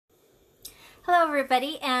Hello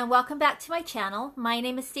everybody and welcome back to my channel. My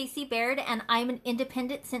name is Stacy Baird and I'm an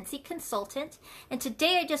independent Scentsy consultant, and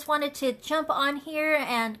today I just wanted to jump on here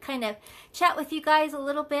and kind of chat with you guys a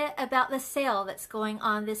little bit about the sale that's going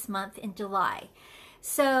on this month in July.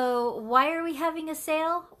 So why are we having a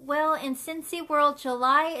sale? Well, in Scentsy world,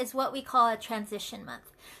 July is what we call a transition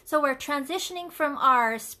month. So we're transitioning from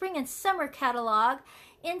our spring and summer catalog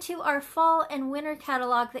into our fall and winter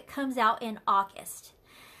catalog that comes out in August.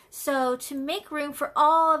 So to make room for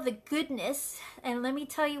all of the goodness, and let me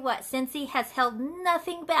tell you what, Scentsy has held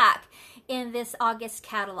nothing back in this August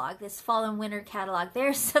catalog, this fall and winter catalog.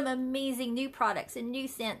 There's some amazing new products and new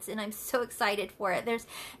scents, and I'm so excited for it. There's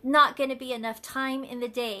not going to be enough time in the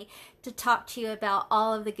day to talk to you about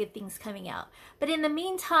all of the good things coming out. But in the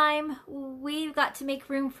meantime, we've got to make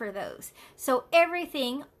room for those. So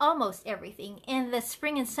everything, almost everything, in the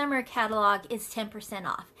spring and summer catalog is 10%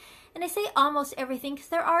 off. And I say almost everything because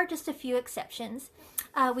there are just a few exceptions.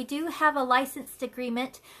 We do have a licensed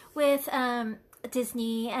agreement with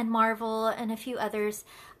Disney and Marvel and a few others.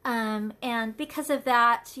 And because of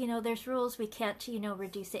that, there's rules. We can't,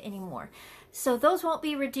 reduce it anymore. So those won't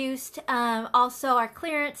be reduced. Also, our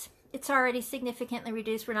clearance, it's already significantly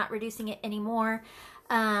reduced. We're not reducing it anymore.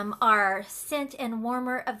 Our scent and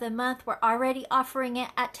warmer of the month, we're already offering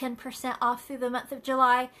it at 10% off through the month of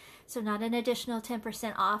July. So not an additional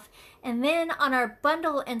 10% off. And then on our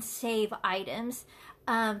bundle and save items,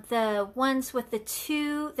 the ones with the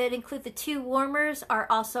two, that include the two warmers, are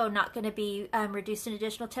also not going to be reduced an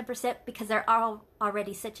additional 10% because they're all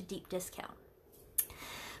already such a deep discount.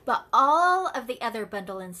 But all of the other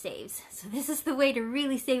bundle and saves, so this is the way to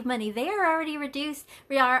really save money, they are already reduced.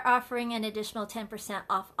 We are offering an additional 10%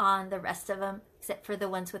 off on the rest of them, except for the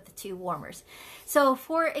ones with the two warmers. So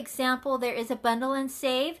for example, there is a bundle and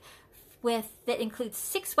save that includes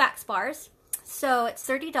 6 wax bars. So it's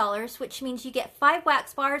 $30, which means you get 5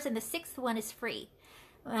 wax bars and the 6th one is free.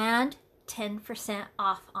 And 10%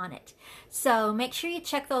 off on it. So make sure you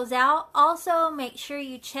check those out. Also, make sure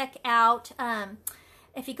you check out,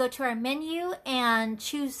 if you go to our menu and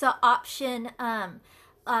choose the option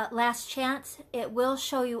Last Chance, it will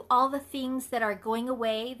show you all the things that are going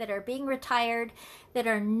away, that are being retired, that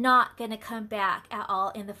are not going to come back at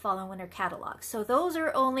all in the fall and winter catalog. So those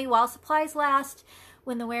are only while supplies last.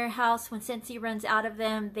 When the warehouse, when Scentsy runs out of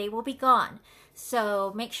them, they will be gone.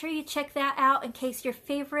 So make sure you check that out in case your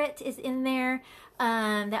favorite is in there.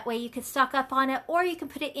 That way you can stock up on it, or you can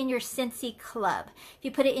put it in your Scentsy Club. If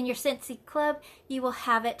you put it in your Scentsy Club, you will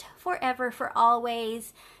have it forever, for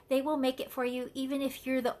always. They will make it for you even if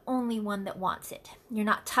you're the only one that wants it. You're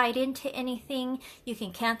not tied into anything. You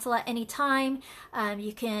can cancel at any time.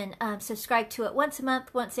 You can subscribe to it once a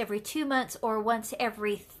month, once every 2 months, or once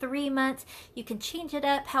every 3 months. You can change it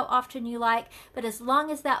up how often you like, but as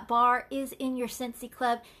long as that bar is in your Scentsy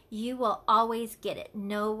Club, you will always get it.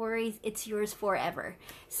 No worries, it's yours forever.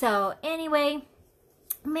 So anyway,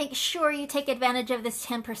 make sure you take advantage of this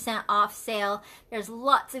 10% off sale. There's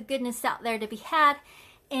lots of goodness out there to be had.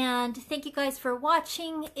 And thank you guys for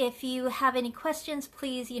watching. If you have any questions,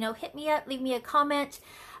 please, hit me up, leave me a comment.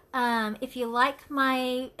 If you like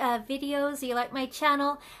my videos, you like my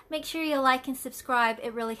channel, make sure you like and subscribe.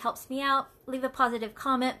 It really helps me out. Leave a positive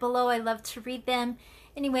comment below. I love to read them.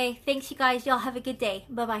 Anyway, thanks you guys. Y'all have a good day.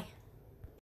 Bye-bye.